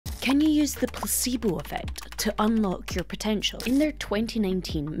Can you use the placebo effect to unlock your potential? In their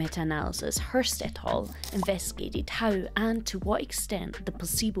 2019 meta-analysis, Hurst et al. Investigated how and to what extent the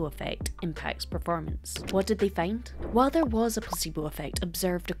placebo effect impacts performance. What did they find? While there was a placebo effect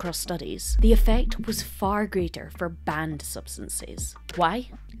observed across studies, the effect was far greater for banned substances. Why?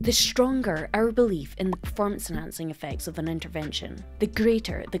 The stronger our belief in the performance-enhancing effects of an intervention, the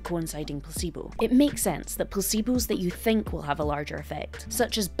greater the coinciding placebo. It makes sense that placebos that you think will have a larger effect,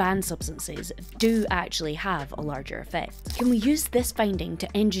 such as banned substances, do actually have a larger effect. Can we use this finding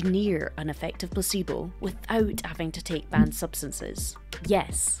to engineer an effective placebo without having to take banned substances?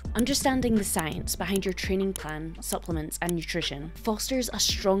 Yes. Understanding the science behind your training plan, supplements, and nutrition fosters a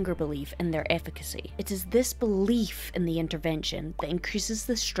stronger belief in their efficacy. It is this belief in the intervention that increases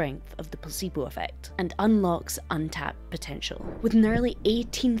the strength of the placebo effect and unlocks untapped potential. With nearly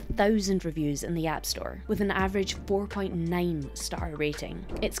 18,000 reviews in the App Store, with an average 4.9 star rating,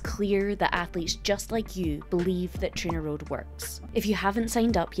 it's clear that athletes just like you believe that TrainerRoad works. If you haven't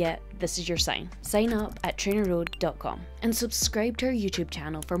signed up yet, this is your sign. Sign up at TrainerRoad.com and subscribe to our YouTube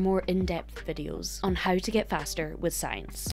channel for more in-depth videos on how to get faster with science.